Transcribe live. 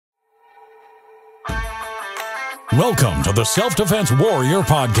Welcome to the Self-Defense Warrior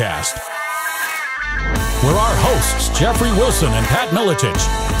Podcast, where our hosts, Jeffery Wilson and Pat Miletich,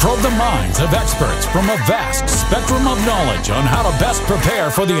 probe the minds of experts from a vast spectrum of knowledge on how to best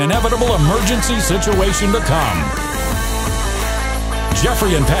prepare for the inevitable emergency situation to come.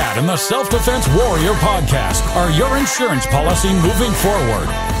 Jeffery and Pat in the Self-Defense Warrior Podcast are your insurance policy moving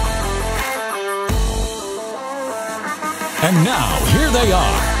forward. And now, here they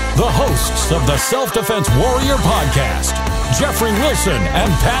are, the hosts of the Self-Defense Warrior Podcast, Jeffery Wilson and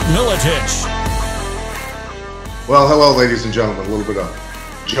Pat Miletich. Well, hello, ladies and gentlemen. A little bit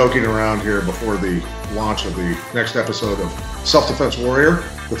of joking around here before the launch of the next episode of Self-Defense Warrior,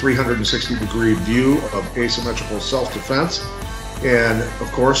 the 360-degree view of asymmetrical self-defense. And,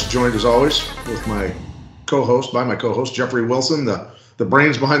 of course, joined as always with my co-host, Jeffery Wilson, the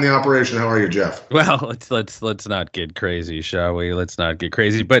brains behind the operation. How are you, Jeff? Well, let's not get crazy, shall we? Let's not get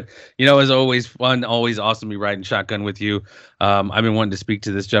crazy. But, you know, as always, fun, always awesome to be riding shotgun with you. I've been wanting to speak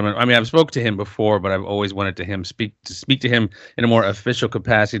to this gentleman. I mean, I've spoke to him before, but I've always wanted to speak to him in a more official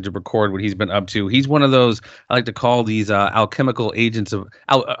capacity to record what he's been up to. He's one of those, I like to call these alchemical agents of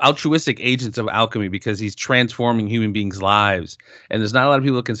altruistic agents of alchemy, because he's transforming human beings' lives. And there's not a lot of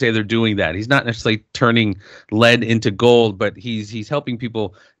people that can say they're doing that. He's not necessarily turning lead into gold, but he's helping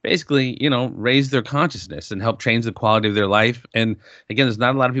people basically, you know, raise their consciousness and help change the quality of their life. And again, there's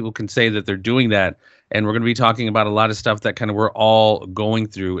not a lot of people can say that they're doing that. And we're going to be talking about a lot of stuff that kind of we're all going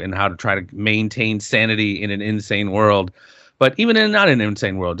through and how to try to maintain sanity in an insane world. But even in not an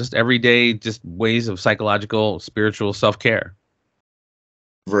insane world, just everyday, just ways of psychological, spiritual self-care.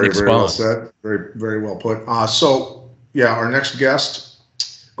 Very well said. Very, very well put. So, yeah, our next guest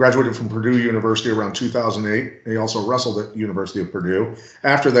graduated from Purdue University around 2008. He also wrestled at University of Purdue.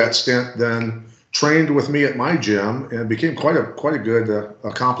 After that stint, then trained with me at my gym and became quite a good,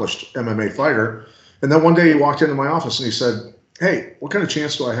 accomplished MMA fighter. And then one day he walked into my office and he said, "Hey, what kind of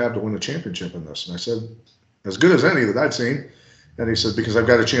chance do I have to win a championship in this?" And I said, "As good as any that I've seen." And he said, "Because I've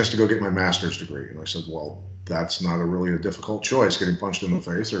got a chance to go get my master's degree." And I said, "Well, that's not really a difficult choice, getting punched in the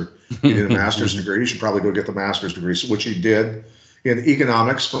face or getting a master's degree. You should probably go get the master's degree," which he did in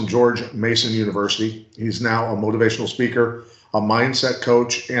economics from George Mason University. He's now a motivational speaker, a mindset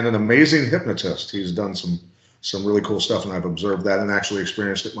coach, and an amazing hypnotist. He's done some really cool stuff, and I've observed that and actually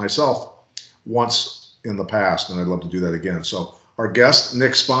experienced it myself once in the past, and I'd love to do that again. So our guest,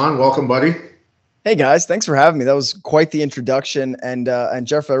 Nick Spohn, welcome, buddy. Hey guys, thanks for having me. That was quite the introduction. And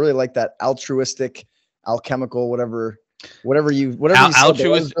Jeff, I really like that altruistic, alchemical, whatever you said. That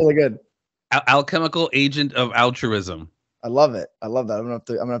was really good. Alchemical agent of altruism. I love it. I love that. I'm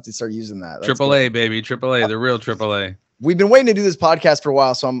gonna have to start using that. AAA, baby, AAA, the real AAA. We've been waiting to do this podcast for a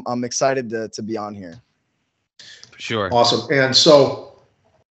while, so I'm excited to be on here. For sure. Awesome. And so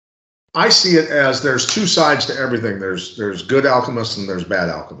I see it as there's two sides to everything. There's good alchemists and there's bad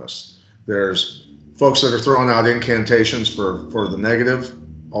alchemists. There's folks that are throwing out incantations for the negative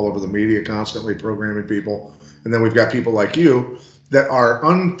all over the media, constantly programming people. And then we've got people like you that are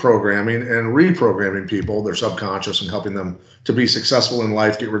unprogramming and reprogramming people, their subconscious, and helping them to be successful in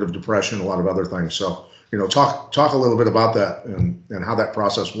life, get rid of depression, a lot of other things. So, you know, talk a little bit about that and how that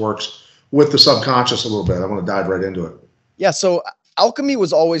process works with the subconscious a little bit. I want to dive right into it. Yeah. So alchemy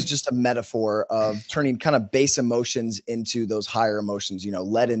was always just a metaphor of turning kind of base emotions into those higher emotions, you know,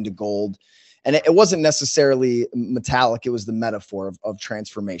 lead into gold. And it wasn't necessarily metallic. It was the metaphor of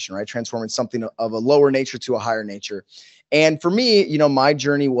transformation, right? Transforming something of a lower nature to a higher nature. And for me, you know, my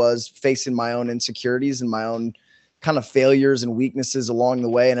journey was facing my own insecurities and my own kind of failures and weaknesses along the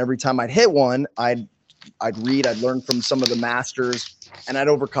way. And every time I'd hit one, I'd read, I'd learn from some of the masters, and I'd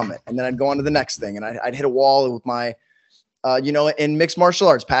overcome it. And then I'd go on to the next thing, and I'd hit a wall with my, you know, in mixed martial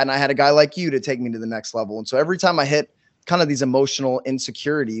arts, Pat, and I had a guy like you to take me to the next level. And so every time I hit kind of these emotional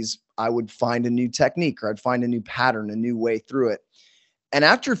insecurities, I would find a new technique, or I'd find a new pattern, a new way through it. And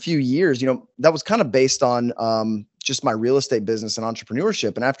after a few years, you know, that was kind of based on just my real estate business and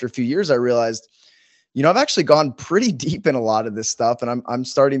entrepreneurship. And after a few years, I realized, you know, I've actually gone pretty deep in a lot of this stuff, and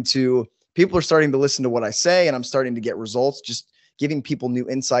people are starting to listen to what I say, and I'm starting to get results, just giving people new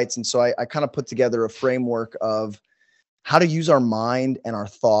insights. And so I kind of put together a framework of how to use our mind and our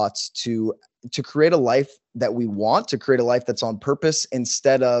thoughts to create a life that we want, to create a life that's on purpose,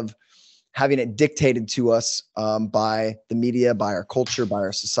 instead of having it dictated to us by the media, by our culture, by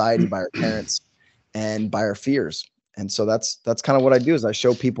our society, by our parents, and by our fears. And so that's kind of what I do, is I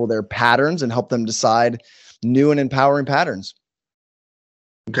show people their patterns and help them decide new and empowering patterns.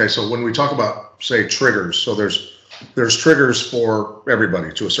 Okay, so when we talk about, say, triggers, so there's triggers for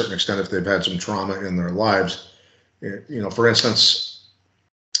everybody to a certain extent if they've had some trauma in their lives. You know, for instance,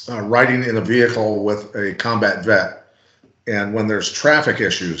 riding in a vehicle with a combat vet. And when there's traffic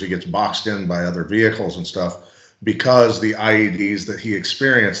issues, he gets boxed in by other vehicles and stuff because the IEDs that he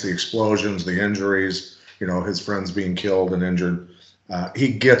experienced, the explosions, the injuries, his friends being killed and injured, he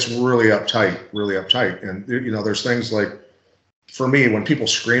gets really uptight. And, there's things like, for me, when people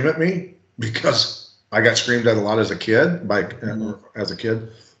scream at me, because I got screamed at a lot as a kid,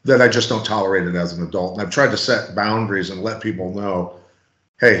 that I just don't tolerate it as an adult. And I've tried to set boundaries and let people know,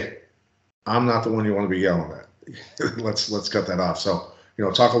 hey, I'm not the one you want to be yelling at. Let's cut that off. So,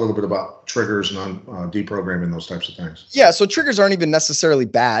 talk a little bit about triggers and deprogramming those types of things. Yeah. So triggers aren't even necessarily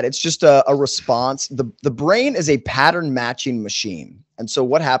bad. It's just a response. The brain is a pattern matching machine. And so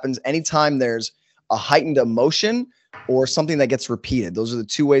what happens anytime there's a heightened emotion or something that gets repeated, those are the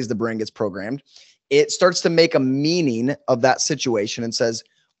two ways the brain gets programmed. It starts to make a meaning of that situation and says,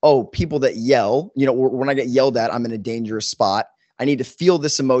 oh, people that yell, when I get yelled at, I'm in a dangerous spot. I need to feel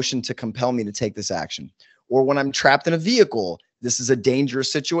this emotion to compel me to take this action. Or when I'm trapped in a vehicle, this is a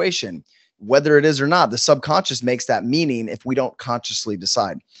dangerous situation. Whether it is or not, the subconscious makes that meaning if we don't consciously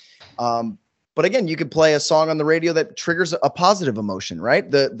decide. But again, you could play a song on the radio that triggers a positive emotion, right?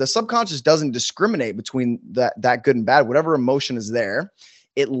 The subconscious doesn't discriminate between that good and bad. Whatever emotion is there,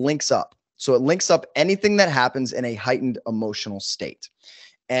 it links up. So it links up anything that happens in a heightened emotional state.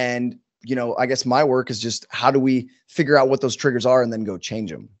 And, I guess my work is just how do we figure out what those triggers are and then go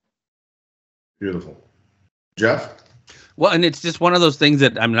change them? Beautiful. Jeff? Well, and it's just one of those things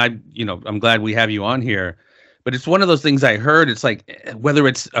that I'm glad we have you on here, but it's one of those things I heard. It's like, whether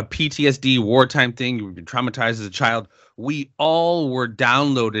it's a PTSD wartime thing, you've been traumatized as a child, we all were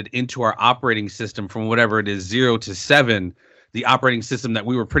downloaded into our operating system from whatever it is, 0 to 7, the operating system that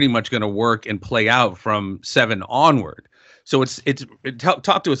we were pretty much going to work and play out from 7 onward. So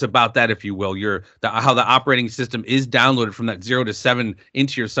talk to us about that, if you will. How the operating system is downloaded from that 0 to 7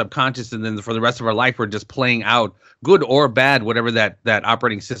 into your subconscious, and then for the rest of our life, we're just playing out, good or bad, whatever that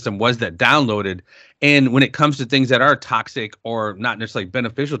operating system was that downloaded. And when it comes to things that are toxic or not necessarily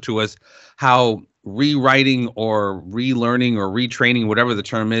beneficial to us, how rewriting or relearning or retraining, whatever the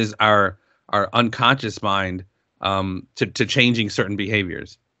term is, our unconscious mind to changing certain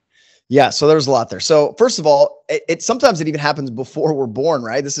behaviors. Yeah, so there's a lot there. So first of all, sometimes it even happens before we're born,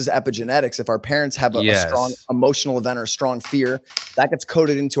 right? This is epigenetics. If our parents have a strong emotional event or a strong fear, that gets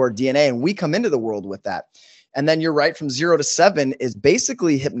coded into our DNA, and we come into the world with that. And then you're right, from 0 to 7 is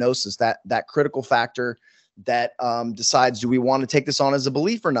basically hypnosis, that critical factor that decides, do we want to take this on as a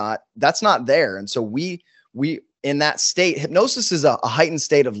belief or not? That's not there. And so we in that state, hypnosis is a heightened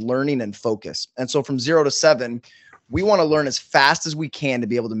state of learning and focus. And so from 0 to 7, we want to learn as fast as we can to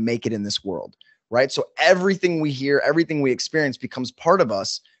be able to make it in this world, right? So everything we hear, everything we experience becomes part of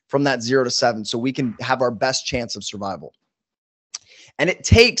us from that 0 to 7, so we can have our best chance of survival. And it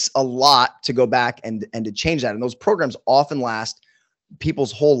takes a lot to go back and to change that. And those programs often last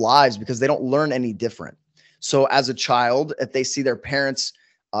people's whole lives because they don't learn any different. So as a child, if they see their parents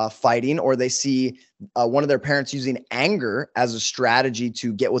fighting, or they see one of their parents using anger as a strategy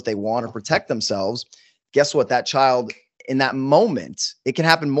to get what they want or protect themselves, guess what? That child, in that moment, it can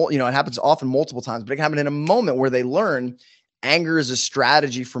happen, it happens often multiple times, but it can happen in a moment where they learn anger is a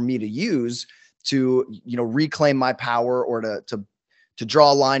strategy for me to use to, reclaim my power, or to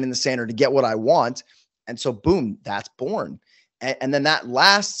draw a line in the sand, or to get what I want. And so boom, that's born. And then that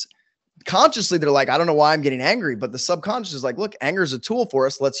lasts. Consciously, they're like, I don't know why I'm getting angry, but the subconscious is like, look, anger is a tool for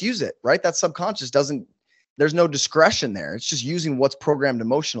us. Let's use it, right? That subconscious there's no discretion there. It's just using what's programmed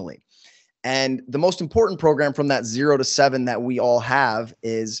emotionally. And the most important program from that 0 to 7 that we all have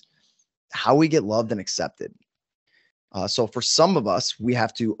is how we get loved and accepted. So for some of us, we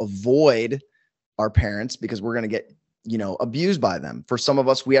have to avoid our parents because we're going to get, abused by them. For some of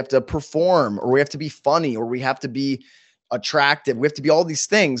us, we have to perform, or we have to be funny, or we have to be attractive. We have to be all these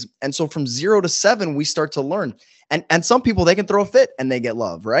things. And so from 0 to 7, we start to learn. And some people, they can throw a fit and they get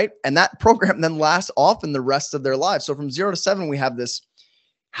love, right? And that program then lasts often the rest of their lives. So from 0 to 7, we have this,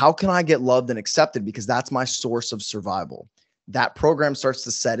 how can I get loved and accepted? Because that's my source of survival. That program starts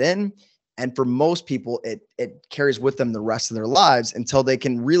to set in. And for most people, it carries with them the rest of their lives until they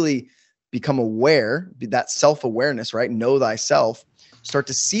can really become aware, that self-awareness, right? Know thyself, start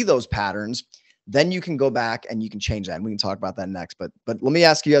to see those patterns. Then you can go back and you can change that. And we can talk about that next. But let me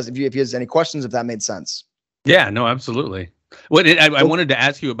ask you guys if you have any questions, if that made sense. Yeah, no, absolutely. Well, I wanted to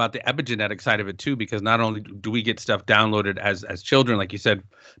ask you about the epigenetic side of it too, because not only do we get stuff downloaded as children, like you said,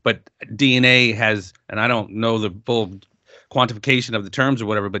 but DNA has, and I don't know the full quantification of the terms or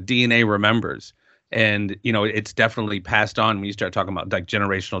whatever, but DNA remembers. And, it's definitely passed on when you start talking about like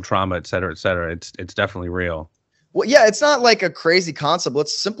generational trauma, et cetera, et cetera. It's definitely real. Well, yeah, it's not like a crazy concept.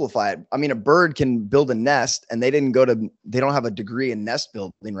 Let's simplify it. I mean, a bird can build a nest, and they don't have a degree in nest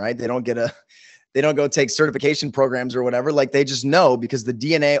building, right? They don't go take certification programs or whatever. Like, they just know, because the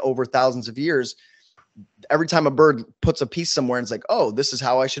DNA over thousands of years, every time a bird puts a piece somewhere and it's like, oh, this is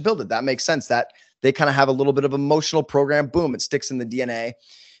how I should build it. That makes sense. That they kind of have a little bit of emotional program. Boom, it sticks in the DNA.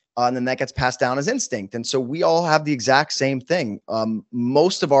 And then that gets passed down as instinct. And so we all have the exact same thing.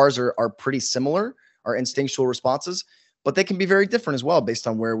 Most of ours are pretty similar, our instinctual responses, but they can be very different as well based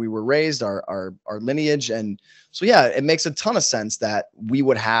on where we were raised, our lineage. And so, yeah, it makes a ton of sense that we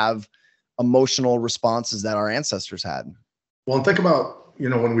would have emotional responses that our ancestors had. Well, and think about,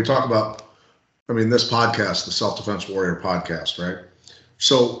 when we talk about, this podcast, the Self-Defense Warrior podcast, right?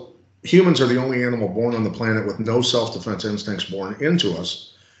 So humans are the only animal born on the planet with no self-defense instincts born into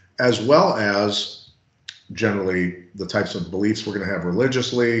us, as well as generally the types of beliefs we're going to have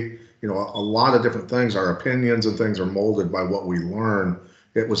religiously. A lot of different things, our opinions and things are molded by what we learn.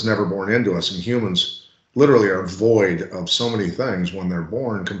 It was never born into us. And humans literally are void of so many things when they're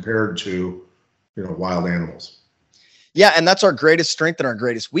born compared to, wild animals. Yeah. And that's our greatest strength and our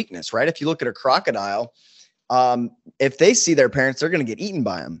greatest weakness, right? If you look at a crocodile, if they see their parents, they're going to get eaten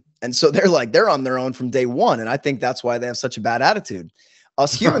by them. And so they're on their own from day one. And I think that's why they have such a bad attitude.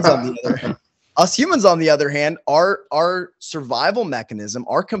 Us humans, on the other hand, our survival mechanism,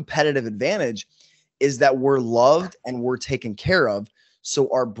 our competitive advantage is that we're loved and we're taken care of,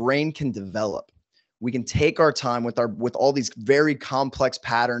 so our brain can develop. We can take our time with all these very complex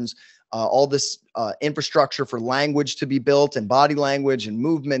patterns, all this infrastructure for language to be built, and body language and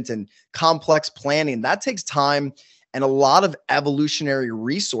movement and complex planning. That takes time and a lot of evolutionary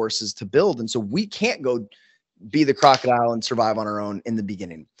resources to build. And so we can't go be the crocodile and survive on our own in the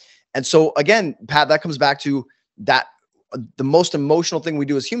beginning. And so again, Pat, that comes back to that. The most emotional thing we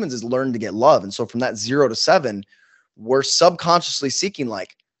do as humans is learn to get love. And so from that 0 to 7, we're subconsciously seeking,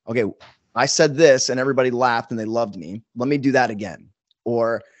 like, okay, I said this and everybody laughed and they loved me. Let me do that again.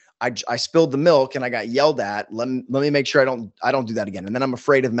 Or I spilled the milk and I got yelled at. Let me make sure I don't do that again. And then I'm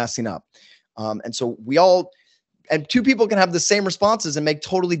afraid of messing up. And so and two people can have the same responses and make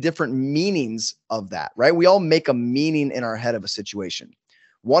totally different meanings of that, right? We all make a meaning in our head of a situation.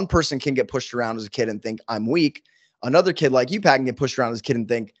 One person can get pushed around as a kid and think, I'm weak. Another kid like you, Pat, can get pushed around as a kid and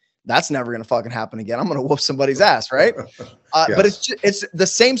think, that's never going to fucking happen again. I'm going to whoop somebody's ass, right? Yes. But it's the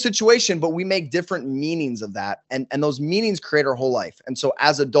same situation, but we make different meanings of that. And those meanings create our whole life. And so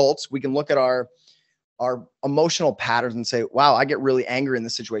as adults, we can look at our emotional patterns and say, wow, I get really angry in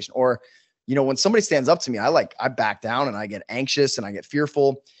this situation. Or, when somebody stands up to me, I back down and I get anxious and I get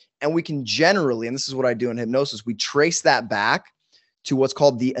fearful. And we can generally, and this is what I do in hypnosis, we trace that back to what's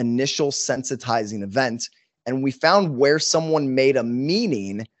called the initial sensitizing event. And we found where someone made a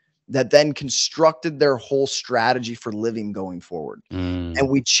meaning that then constructed their whole strategy for living going forward. And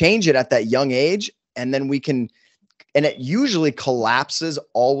we change it at that young age. And then and it usually collapses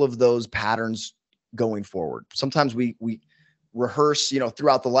all of those patterns going forward. Sometimes we rehearse,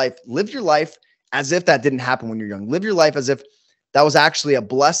 throughout the life, live your life as if that didn't happen when you're young. Live your life as if that was actually a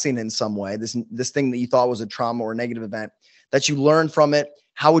blessing in some way. This thing that you thought was a trauma or a negative event, that you learned from it.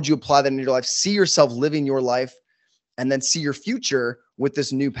 How would you apply that in your life? See yourself living your life, and then see your future with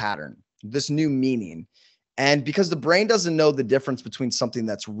this new pattern, this new meaning. And because the brain doesn't know the difference between something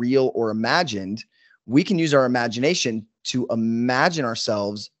that's real or imagined, we can use our imagination to imagine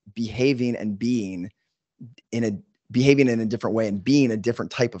ourselves behaving in a different way and being a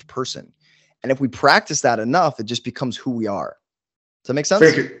different type of person. And if we practice that enough, it just becomes who we are. Does that make sense?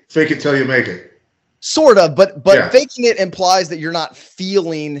 Fake it till you make it. Sort of, but yeah. Faking it implies that you're not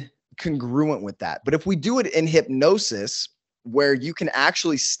feeling congruent with that. But if we do it in hypnosis, where you can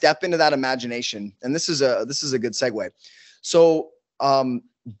actually step into that imagination, and this is a good segue. So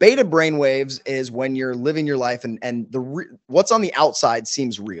beta brainwaves is when you're living your life and what's on the outside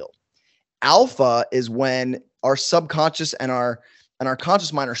seems real. Alpha is when our subconscious and our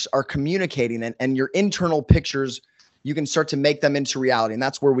conscious mind are communicating, and your internal pictures, you can start to make them into reality. And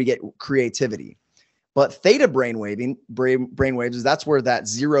that's where we get creativity. But theta brainwaves is that's where that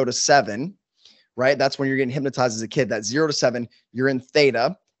 0 to 7, right? That's when you're getting hypnotized as a kid. That 0 to 7, you're in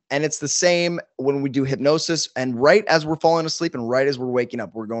theta. And it's the same when we do hypnosis. And right as we're falling asleep and right as we're waking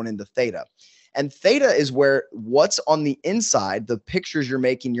up, we're going into theta. And theta is where what's on the inside, the pictures you're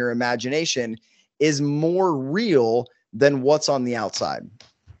making, your imagination, is more real than what's on the outside.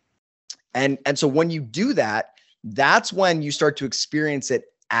 And so when you do that, that's when you start to experience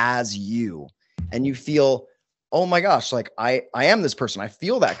it as you. And you feel, oh my gosh, like I am this person. I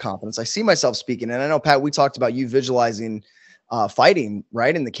feel that confidence. I see myself speaking. And I know, Pat, we talked about you visualizing fighting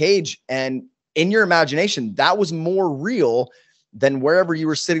right in the cage. And in your imagination, that was more real than wherever you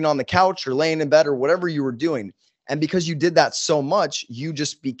were sitting on the couch or laying in bed or whatever you were doing. And because you did that so much, you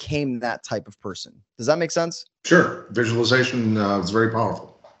just became that type of person. Does that make sense? Sure. Visualization is very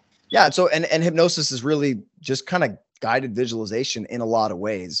powerful. Yeah. So, and hypnosis is really just kind of guided visualization in a lot of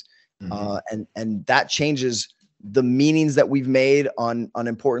ways. And that changes the meanings that we've made on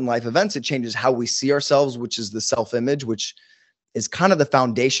important life events. It changes how we see ourselves, which is the self-image, which is kind of the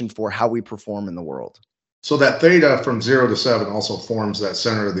foundation for how we perform in the world. So that theta from 0 to 7 also forms that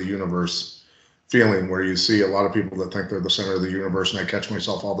center of the universe feeling, where you see a lot of people that think they're the center of the universe, and I catch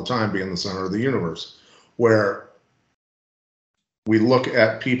myself all the time being the center of the universe, where we look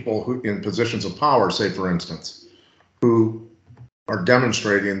at people who in positions of power, say for instance, who are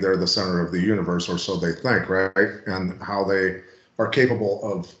demonstrating they're the center of the universe, or so they think, right? And how they are capable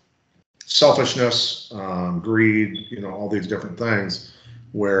of selfishness, greed, all these different things,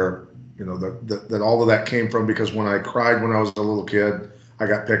 where that all of that came from because when I cried when I was a little kid, I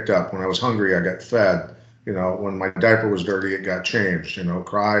got picked up. When I was hungry, I got fed. When my diaper was dirty, it got changed.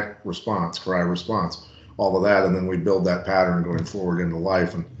 Cry, response, all of that. And then we build that pattern going forward into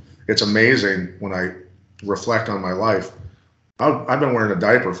life. And it's amazing when I reflect on my life. I've been wearing a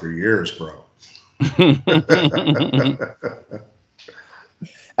diaper for years, bro.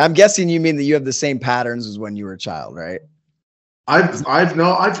 I'm guessing you mean that you have the same patterns as when you were a child, right? I've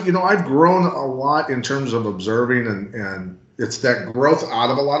grown a lot in terms of observing, and it's that growth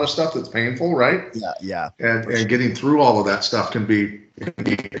out of a lot of stuff that's painful, right? Yeah. And getting through all of that stuff can be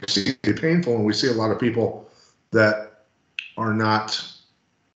exceedingly painful. And we see a lot of people that are not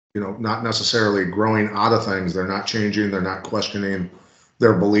necessarily growing out of things. They're not changing. They're not questioning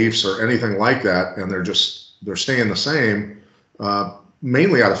their beliefs or anything like that. And they're staying the same,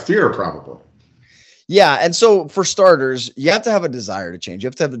 mainly out of fear, probably. Yeah. And so for starters, you have to have a desire to change. You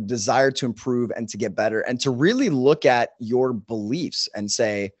have to have a desire to improve and to get better and to really look at your beliefs and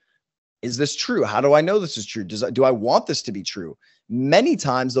say, is this true? How do I know this is true? Do I want this to be true? Many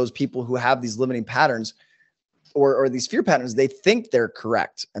times those people who have these limiting patterns or these fear patterns, they think they're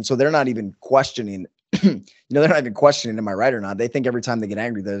correct. And so they're not even questioning, they're not even questioning, am I right or not? They think every time they get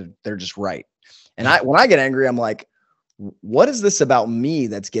angry, they're just right. And when I get angry, I'm like, what is this about me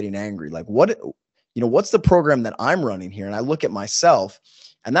that's getting angry? Like what's the program that I'm running here? And I look at myself,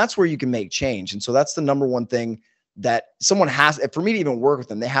 and that's where you can make change. And so that's the number one thing that someone has, for me to even work with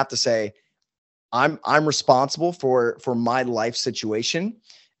them, they have to say, I'm responsible for my life situation.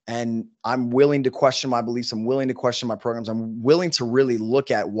 And I'm willing to question my beliefs. I'm willing to question my programs. I'm willing to really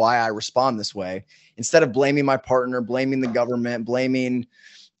look at why I respond this way instead of blaming my partner, blaming the government, blaming,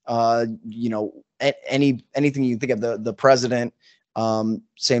 anything you think of, the president,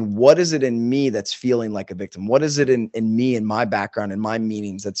 saying, what is it in me that's feeling like a victim? What is it in me and my background and my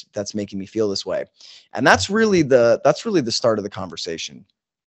meanings that's making me feel this way? And that's really the start of the conversation.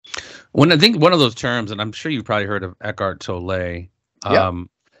 When I think one of those terms, and I'm sure you've probably heard of Eckhart Tolle,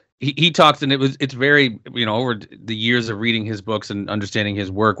 he talks, and it's very, over the years of reading his books and understanding his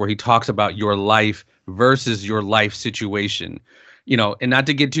work, where he talks about your life versus your life situation. And not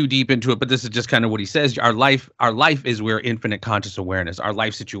to get too deep into it, but this is just kind of what he says. Our life is where infinite conscious awareness. Our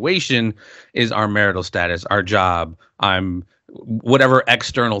life situation is our marital status, our job, whatever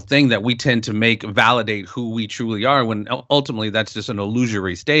external thing that we tend to make validate who we truly are, when ultimately that's just an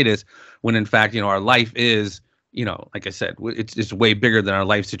illusory status, when in fact, our life is, like I said, it's way bigger than our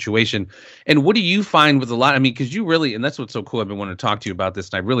life situation. And what do you find with a lot? I mean, because you really, and that's what's so cool. I've been wanting to talk to you about this,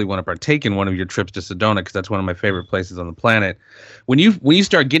 and I really want to partake in one of your trips to Sedona, because that's one of my favorite places on the planet. When you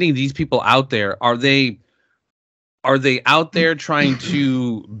start getting these people out there, are they out there trying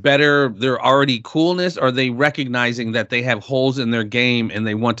to better their already coolness? Or are they recognizing that they have holes in their game and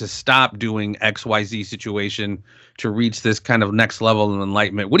they want to stop doing XYZ situation to reach this kind of next level of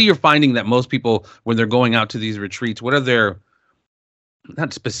enlightenment? What are you finding that most people, when they're going out to these retreats, what are their,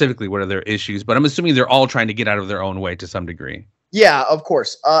 not specifically what are their issues, but I'm assuming they're all trying to get out of their own way to some degree? Yeah, of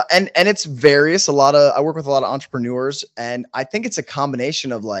course. And it's various. I work with a lot of entrepreneurs, and I think it's a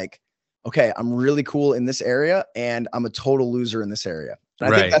combination of like, okay, I'm really cool in this area and I'm a total loser in this area.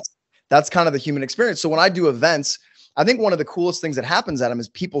 And I think that's kind of the human experience. So when I do events, I think one of the coolest things that happens at them is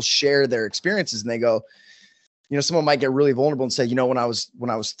people share their experiences, and they go, someone might get really vulnerable and say, when I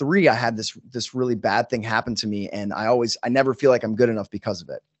was 3, I had this really bad thing happen to me, and I never feel like I'm good enough because of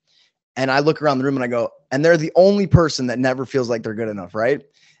it. And I look around the room and I go, and they're the only person that never feels like they're good enough, right?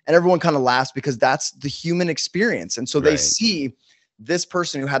 And everyone kind of laughs because that's the human experience. And so they see this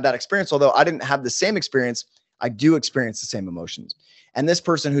person who had that experience, although I didn't have the same experience, I do experience the same emotions. And this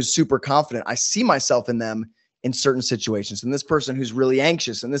person who's super confident, I see myself in them in certain situations, and this person who's really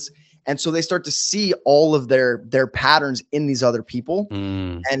anxious, and so they start to see all of their patterns in these other people,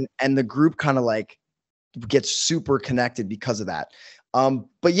 and the group kind of like gets super connected because of that.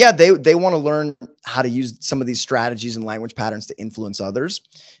 But yeah, they want to learn how to use some of these strategies and language patterns to influence others.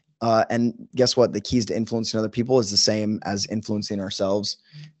 And guess what? The keys to influencing other people is the same as influencing ourselves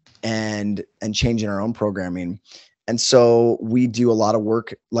and changing our own programming. And so we do a lot of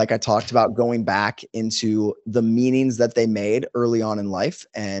work, like I talked about, going back into the meanings that they made early on in life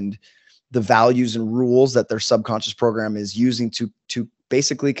and the values and rules that their subconscious program is using to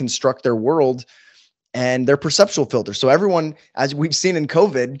basically construct their world and their perceptual filters. So everyone, as we've seen in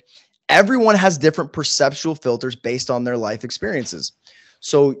COVID, everyone has different perceptual filters based on their life experiences.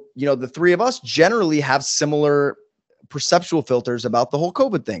 So, you know, the three of us generally have similar perceptual filters about the whole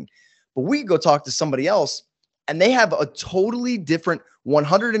COVID thing, but we go talk to somebody else and they have a totally different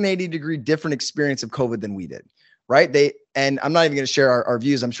 180-degree different experience of COVID than we did. Right. And I'm not even going to share our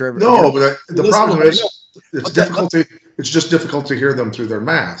views. I'm sure. No, but the problem is it's just difficult to hear them through their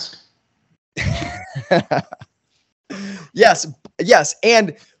mask. Yes.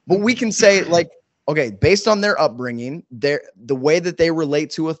 But we can say, like, okay, based on their upbringing, the way that they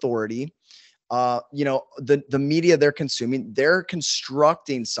relate to authority, you know, the media they're consuming, they're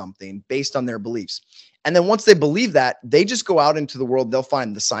constructing something based on their beliefs. And then once they believe that, they just go out into the world. They'll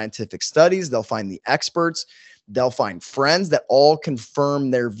find the scientific studies, they'll find the experts, they'll find friends that all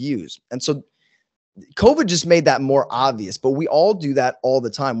confirm their views. And so COVID just made that more obvious, but we all do that all the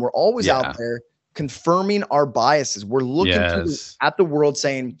time. We're always out there confirming our biases. We're looking at the world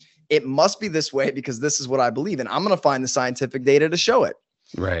saying, it must be this way because this is what I believe. And I'm going to find the scientific data to show it.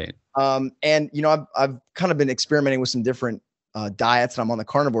 Right. And, you know, I've kind of been experimenting with some different diets, and I'm on the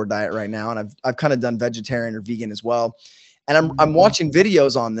carnivore diet right now. And I've kind of done vegetarian or vegan as well. And I'm watching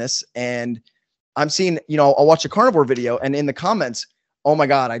videos on this, and I'm seeing, you know, I'll watch a carnivore video and in the comments, oh my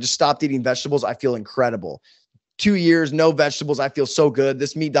God, I just stopped eating vegetables. I feel incredible. 2 years, no vegetables. I feel so good.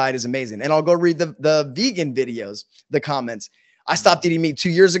 This meat diet is amazing. And I'll go read the vegan videos, the comments. I stopped eating meat 2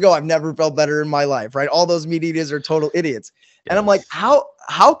 years ago. I've never felt better in my life, right? All those meat eaters are total idiots. Yes. And I'm like,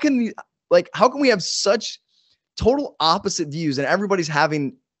 how can we have such total opposite views and everybody's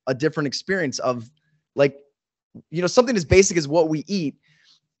having a different experience of, like, you know, something as basic as what we eat,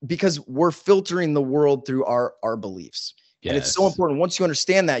 because we're filtering the world through our beliefs. Yes. And it's so important. Once you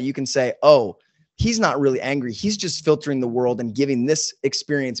understand that, you can say, oh, he's not really angry. He's just filtering the world and giving this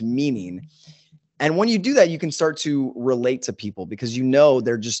experience meaning. And when you do that, you can start to relate to people because, you know,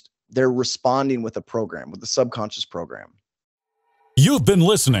 they're responding with a program, with the subconscious program. You've been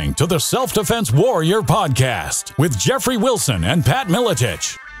listening to the Self-Defense Warrior podcast with Jeffery Wilson and Pat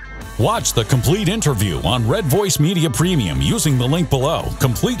Miletich. Watch the complete interview on Red Voice Media Premium using the link below,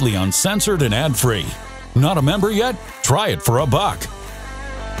 completely uncensored and ad-free. Not a member yet? Try it for $1.